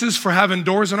excuses for having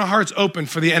doors in our hearts open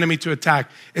for the enemy to attack.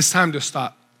 It's time to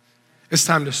stop. It's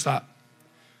time to stop.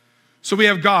 So we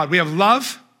have God. We have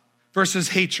love versus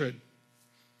hatred.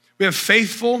 We have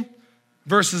faithful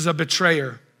versus a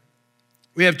betrayer.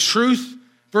 We have truth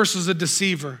versus a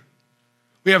deceiver.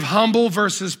 We have humble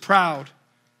versus proud.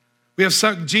 We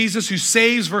have Jesus who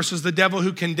saves versus the devil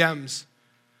who condemns.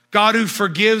 God who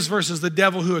forgives versus the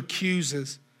devil who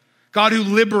accuses. God who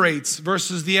liberates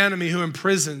versus the enemy who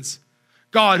imprisons.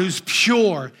 God who's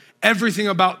pure. Everything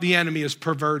about the enemy is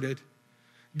perverted.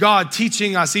 God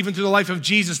teaching us, even through the life of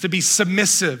Jesus, to be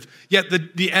submissive, yet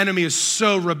the enemy is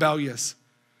so rebellious.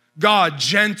 God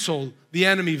gentle, the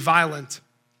enemy violent.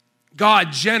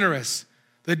 God generous,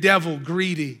 the devil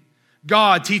greedy.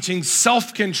 God teaching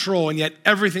self-control, and yet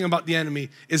everything about the enemy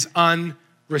is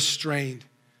unrestrained.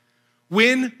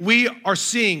 When we are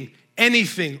seeing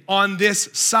anything on this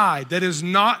side that is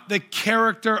not the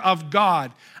character of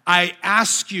God, I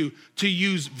ask you to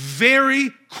use very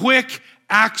quick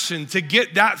action to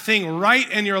get that thing right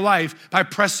in your life by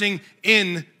pressing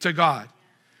into God.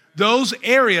 Those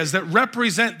areas that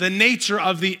represent the nature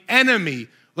of the enemy,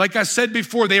 like I said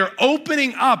before, they are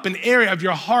opening up an area of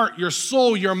your heart, your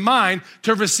soul, your mind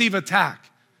to receive attack.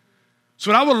 So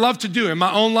what I would love to do in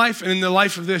my own life and in the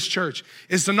life of this church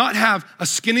is to not have a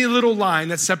skinny little line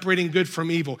that's separating good from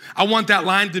evil. I want that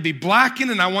line to be blackened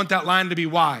and I want that line to be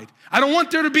wide. I don't want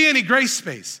there to be any gray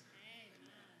space.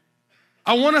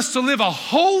 I want us to live a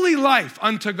holy life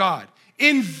unto God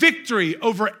in victory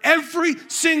over every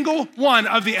single one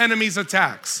of the enemy's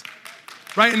attacks,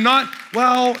 right? And not,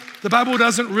 well, the Bible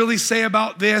doesn't really say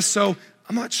about this, so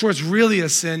I'm not sure it's really a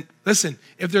sin. Listen,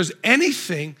 if there's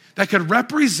anything that could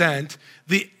represent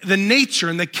the nature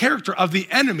and the character of the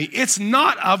enemy, it's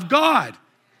not of God.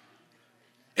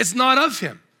 It's not of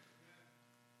him.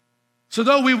 So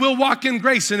though we will walk in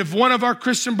grace, and if one of our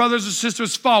Christian brothers or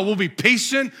sisters fall, we'll be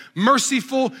patient,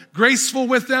 merciful, graceful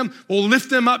with them. We'll lift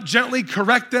them up gently,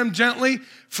 correct them gently.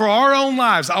 For our own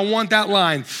lives, I want that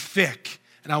line thick,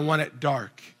 and I want it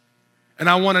dark. And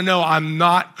I want to know I'm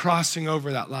not crossing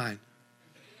over that line.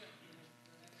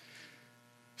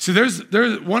 So there's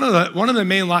one of the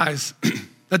main lies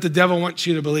that the devil wants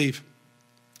you to believe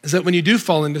is that when you do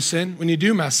fall into sin, when you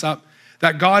do mess up,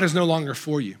 that God is no longer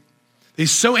for you. He's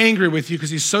so angry with you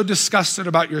because he's so disgusted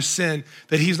about your sin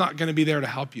that he's not going to be there to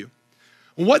help you.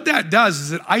 And what that does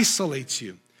is it isolates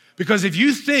you. Because if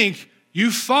you think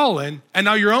you've fallen and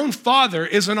now your own father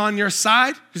isn't on your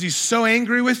side because he's so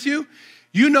angry with you,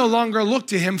 you no longer look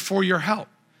to him for your help.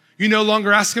 You no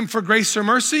longer ask him for grace or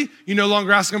mercy. You no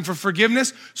longer ask him for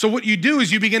forgiveness. So what you do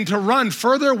is you begin to run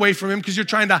further away from him because you're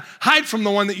trying to hide from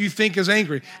the one that you think is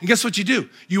angry. And guess what you do?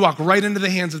 You walk right into the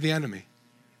hands of the enemy.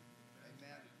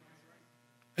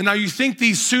 And now you think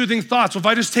these soothing thoughts, well, if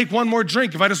I just take one more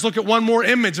drink, if I just look at one more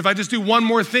image, if I just do one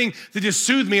more thing to just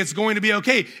soothe me, it's going to be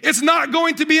okay. It's not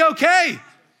going to be okay.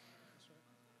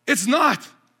 It's not.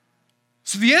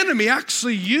 So the enemy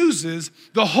actually uses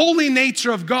the holy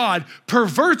nature of God,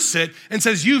 perverts it, and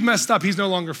says, you've messed up, he's no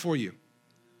longer for you.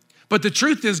 But the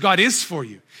truth is, God is for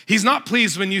you. He's not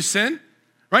pleased when you sin,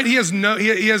 right? He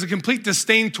has a complete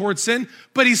disdain towards sin,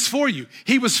 but he's for you.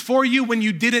 He was for you when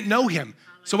you didn't know him.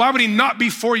 So why would he not be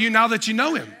for you now that you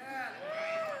know him?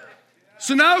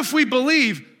 So now if we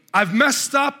believe, I've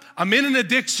messed up, I'm in an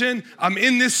addiction, I'm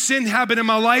in this sin habit in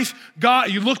my life, God,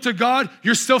 you look to God,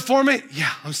 you're still for me?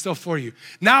 Yeah, I'm still for you.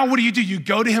 Now what do? You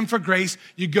go to him for grace,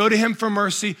 you go to him for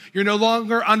mercy, you're no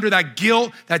longer under that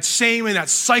guilt, that shame, and that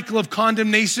cycle of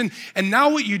condemnation. And now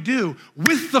what you do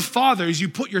with the Father is you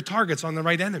put your targets on the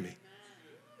right enemy.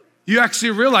 You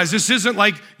actually realize this isn't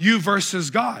like you versus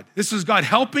God. This is God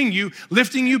helping you,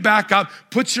 lifting you back up,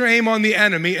 put your aim on the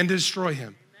enemy and destroy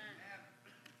him.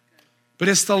 But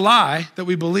it's the lie that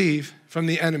we believe from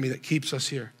the enemy that keeps us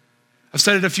here. I've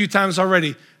said it a few times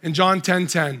already. In John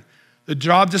 10:10, the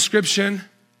job description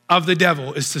of the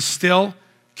devil is to steal,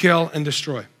 kill, and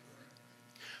destroy.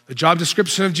 The job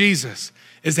description of Jesus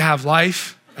is to have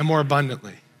life and more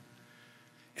abundantly.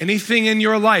 Anything in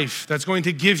your life that's going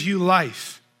to give you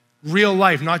life, real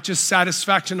life, not just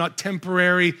satisfaction, not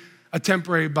a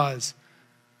temporary buzz.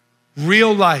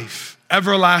 Real life,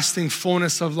 everlasting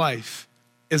fullness of life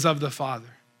is of the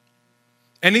Father.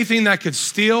 Anything that could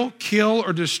steal, kill,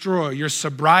 or destroy your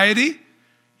sobriety,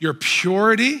 your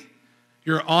purity,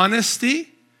 your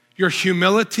honesty, your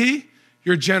humility,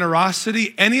 your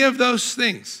generosity, any of those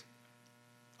things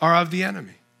are of the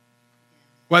enemy.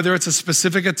 Whether it's a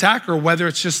specific attack or whether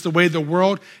it's just the way the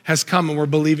world has come and we're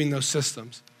believing those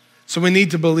systems. So we need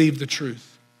to believe the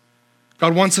truth.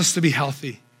 God wants us to be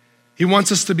healthy. He wants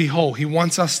us to be whole. He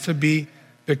wants us to be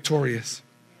victorious.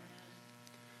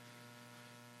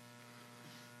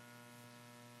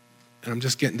 And I'm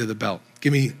just getting to the belt.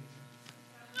 Give me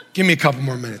a couple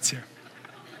more minutes here.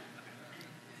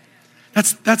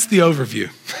 That's the overview.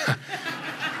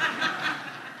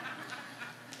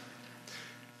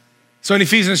 So in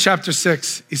Ephesians chapter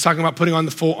 6, he's talking about putting on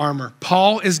the full armor.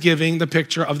 Paul is giving the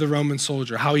picture of the Roman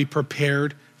soldier, how he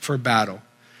prepared for battle.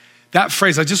 That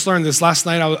phrase, I just learned this last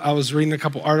night. I was reading a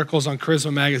couple articles on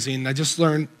Charisma Magazine, and I just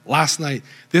learned last night,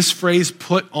 this phrase,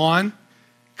 put on,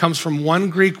 comes from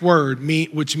one Greek word,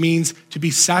 which means to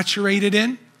be saturated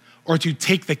in or to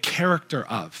take the character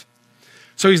of.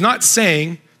 So he's not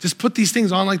saying, just put these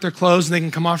things on like they're clothes and they can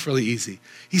come off really easy.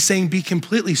 He's saying be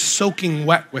completely soaking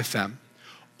wet with them.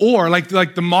 Or like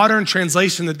the modern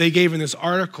translation that they gave in this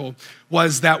article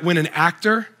was that when an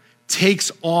actor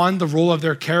takes on the role of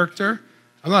their character,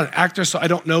 I'm not an actor, so I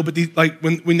don't know, but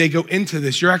when they go into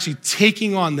this, you're actually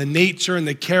taking on the nature and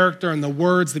the character and the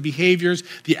words, the behaviors,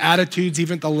 the attitudes,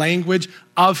 even the language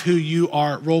of who you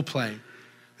are role-playing.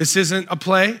 This isn't a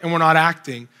play and we're not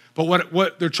acting, but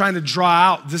what they're trying to draw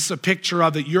out, this is a picture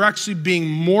of that you're actually being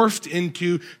morphed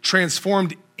into,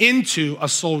 transformed into a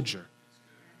soldier.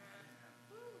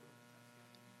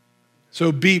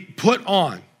 So be put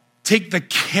on, take the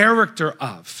character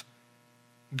of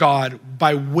God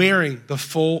by wearing the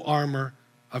full armor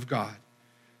of God.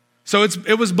 So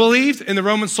it was believed in the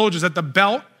Roman soldiers that the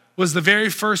belt was the very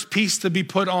first piece to be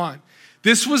put on.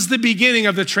 This was the beginning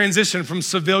of the transition from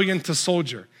civilian to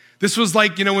soldier. This was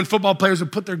like, when football players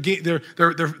would put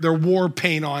their war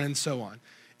paint on and so on.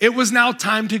 It was now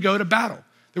time to go to battle.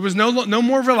 There was no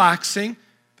more relaxing.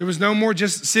 There was no more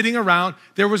just sitting around.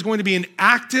 There was going to be an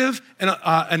active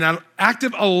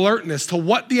alertness to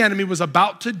what the enemy was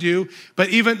about to do, but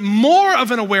even more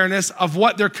of an awareness of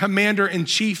what their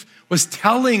commander-in-chief was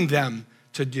telling them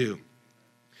to do.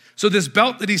 So this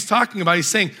belt that he's talking about, he's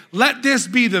saying, let this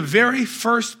be the very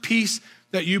first piece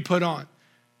that you put on.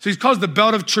 So he calls the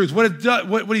belt of truth.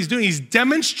 What he's doing, he's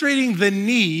demonstrating the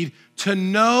need to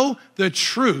know the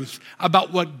truth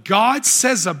about what God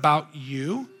says about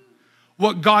you,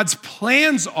 what God's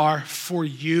plans are for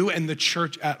you and the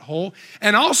church at whole,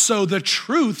 and also the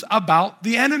truth about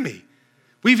the enemy.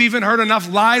 We've even heard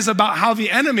enough lies about how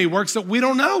the enemy works that we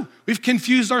don't know. We've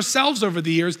confused ourselves over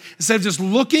the years instead of just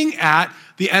looking at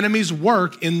the enemy's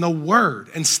work in the word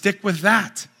and stick with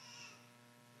that.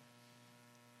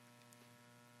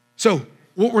 So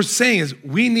what we're saying is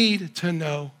we need to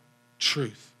know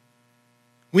truth.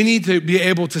 We need to be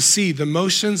able to see the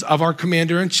motions of our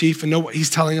commander-in-chief and know what he's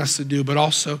telling us to do, but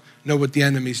also know what the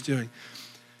enemy's doing.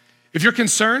 If you're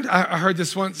concerned, I heard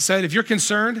this once said, if you're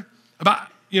concerned about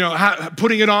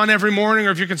putting it on every morning,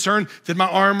 or if you're concerned, did my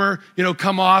armor,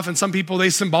 come off? And some people, they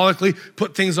symbolically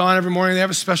put things on every morning. They have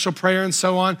a special prayer and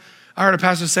so on. I heard a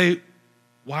pastor say,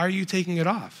 why are you taking it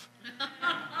off?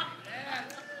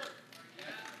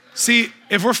 See,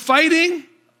 if we're fighting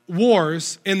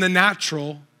wars in the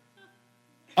natural,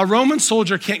 a Roman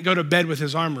soldier can't go to bed with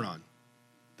his armor on.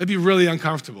 That'd be really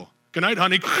uncomfortable. Good night,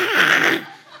 honey.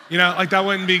 That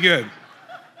wouldn't be good.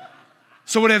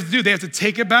 So what they have to do, they have to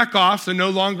take it back off. They're no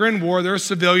longer in war. They're a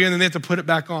civilian, and they have to put it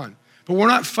back on. But we're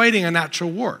not fighting a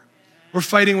natural war. We're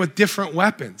fighting with different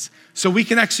weapons. So we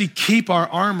can actually keep our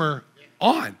armor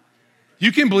on.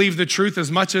 You can believe the truth as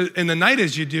much in the night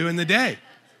as you do in the day.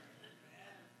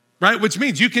 Right? Which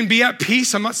means you can be at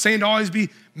peace. I'm not saying to always be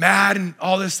mad and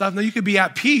all this stuff. No, you can be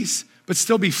at peace, but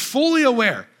still be fully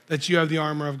aware that you have the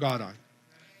armor of God on.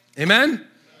 Amen?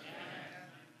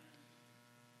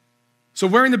 So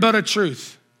wearing the belt of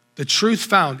truth, the truth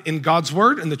found in God's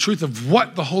word and the truth of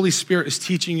what the Holy Spirit is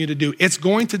teaching you to do, it's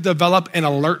going to develop an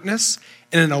alertness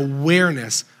and an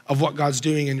awareness of what God's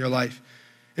doing in your life.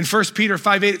 In 1 Peter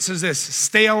 5:8, it says this,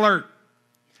 stay alert,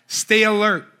 stay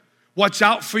alert. Watch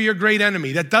out for your great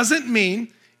enemy. That doesn't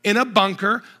mean in a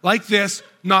bunker like this,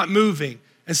 not moving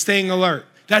and staying alert.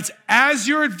 That's as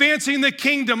you're advancing the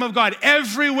kingdom of God.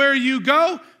 Everywhere you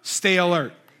go, stay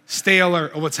alert. Stay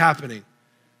alert of what's happening.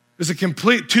 There's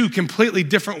two completely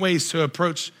different ways to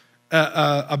approach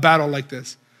a battle like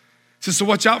this. So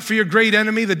watch out for your great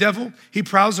enemy, the devil. He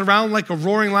prowls around like a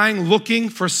roaring lion looking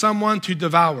for someone to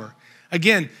devour.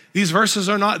 Again, these verses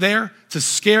are not there to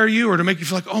scare you or to make you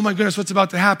feel like, oh my goodness, what's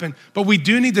about to happen? But we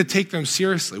do need to take them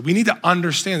seriously. We need to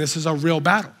understand this is a real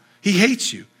battle. He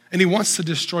hates you and he wants to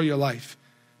destroy your life.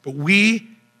 But we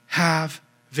have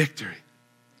victory.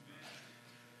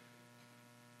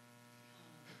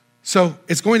 So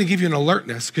it's going to give you an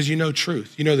alertness because you know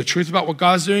truth. You know the truth about what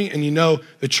God's doing and you know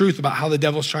the truth about how the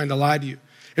devil's trying to lie to you.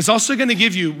 It's also going to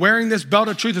give you, wearing this belt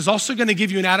of truth is also going to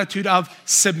give you an attitude of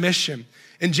submission.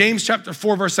 In James chapter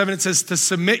 4, verse 7, it says, to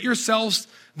submit yourselves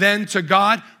then to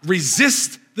God,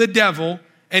 resist the devil,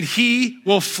 and he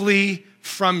will flee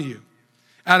from you.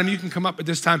 Adam, you can come up at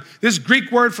this time. This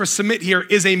Greek word for submit here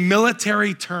is a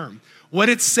military term. What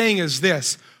it's saying is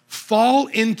this, fall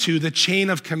into the chain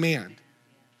of command.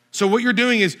 So what you're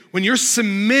doing is when you're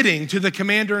submitting to the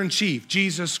commander-in-chief,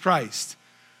 Jesus Christ,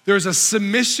 there's a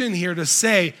submission here to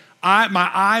say,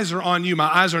 my eyes are on you. My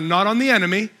eyes are not on the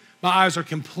enemy. My eyes are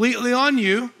completely on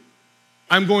you.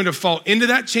 I'm going to fall into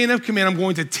that chain of command. I'm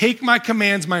going to take my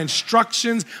commands, my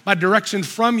instructions, my directions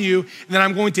from you, and then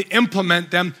I'm going to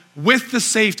implement them with the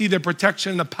safety, the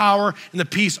protection, the power, and the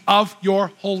peace of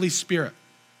your Holy Spirit.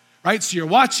 Right? So you're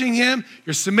watching him,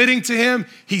 you're submitting to him.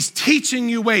 He's teaching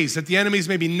you ways that the enemy's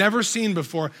maybe never seen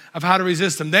before of how to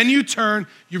resist him. Then you turn,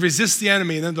 you resist the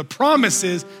enemy, and then the promise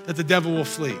is that the devil will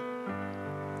flee.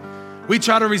 We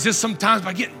try to resist sometimes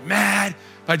by getting mad,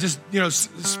 by just,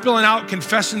 spilling out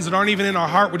confessions that aren't even in our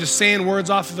heart. We're just saying words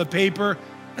off of a paper.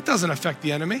 That doesn't affect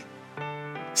the enemy.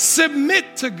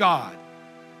 Submit to God.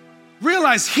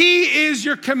 Realize he is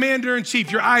your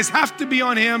commander-in-chief. Your eyes have to be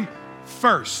on him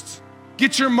first.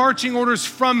 Get your marching orders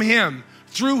from him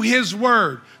through his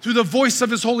word, through the voice of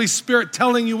his Holy Spirit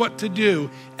telling you what to do,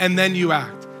 and then you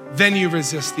act. Then you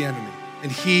resist the enemy.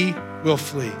 and he will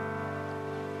flee.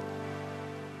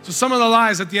 So some of the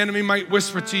lies that the enemy might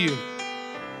whisper to you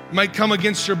might come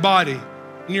against your body,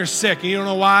 and you're sick, and you don't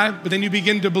know why, but then you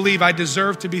begin to believe, I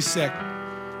deserve to be sick.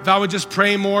 If I would just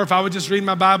pray more, if I would just read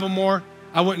my Bible more,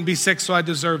 I wouldn't be sick, so I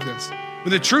deserve this. But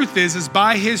the truth is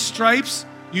by his stripes,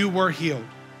 you were healed.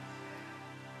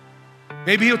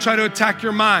 Maybe he'll try to attack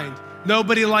your mind.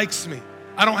 Nobody likes me.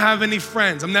 I don't have any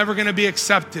friends. I'm never gonna be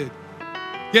accepted.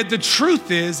 Yet the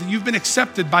truth is that you've been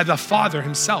accepted by the Father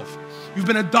himself. You've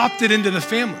been adopted into the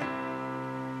family.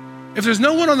 If there's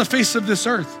no one on the face of this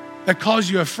earth that calls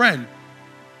you a friend,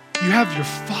 you have your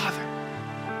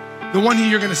Father, the one who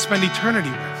you're gonna spend eternity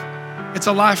with. It's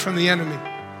a lie from the enemy.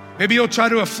 Maybe he'll try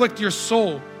to afflict your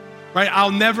soul, right?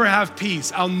 I'll never have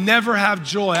peace. I'll never have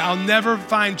joy. I'll never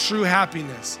find true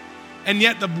happiness. And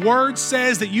yet the word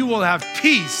says that you will have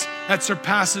peace that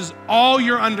surpasses all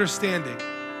your understanding.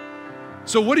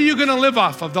 So what are you gonna live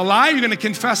off of? The lie? You're gonna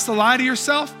confess the lie to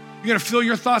yourself? You're gonna fill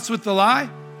your thoughts with the lie?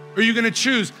 Or are you gonna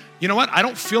choose, you know what? I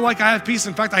don't feel like I have peace.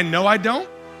 In fact, I know I don't.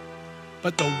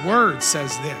 But the word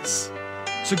says this.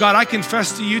 So God, I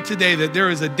confess to you today that there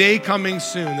is a day coming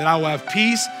soon that I will have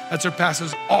peace that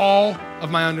surpasses all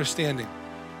of my understanding.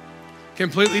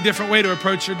 Completely different way to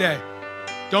approach your day.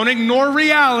 Don't ignore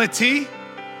reality,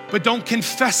 but don't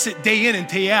confess it day in and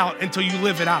day out until you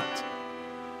live it out.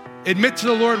 Admit to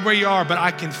the Lord where you are, but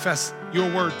I confess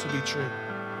your word to be true.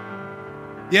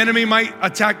 The enemy might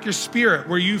attack your spirit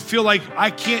where you feel like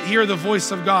I can't hear the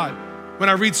voice of God. When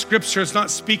I read scripture, it's not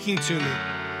speaking to me.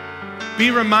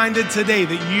 Be reminded today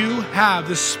that you have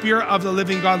the Spirit of the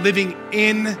living God living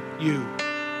in you.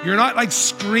 You're not like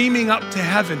screaming up to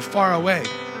heaven far away.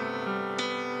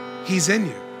 He's in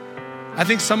you. I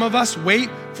think some of us wait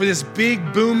for this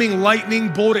big, booming, lightning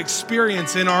bolt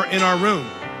experience in our room.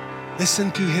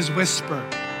 Listen to his whisper.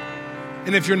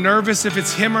 And if you're nervous if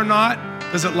it's him or not,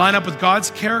 does it line up with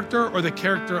God's character or the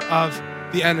character of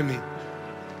the enemy?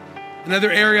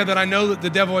 Another area that I know that the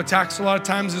devil attacks a lot of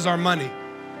times is our money.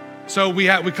 So we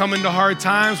come into hard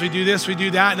times, we do this, we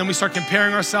do that, and then we start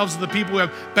comparing ourselves to the people who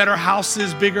have better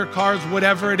houses, bigger cars,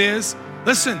 whatever it is.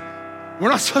 Listen, we're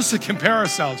not supposed to compare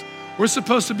ourselves. We're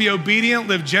supposed to be obedient,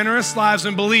 live generous lives,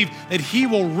 and believe that he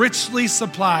will richly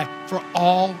supply for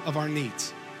all of our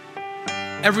needs.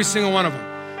 Every single one of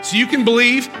them. So you can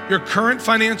believe your current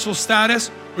financial status,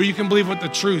 or you can believe what the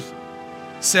truth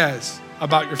says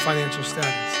about your financial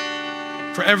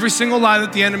status. For every single lie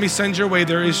that the enemy sends your way,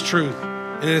 there is truth,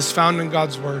 and it is found in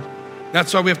God's word.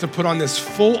 That's why we have to put on this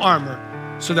full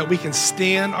armor so that we can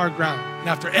stand our ground. And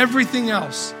after everything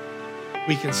else,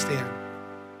 we can stand.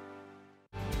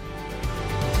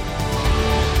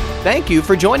 Thank you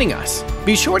for joining us.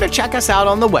 Be sure to check us out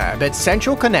on the web at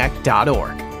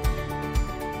centralconnect.org.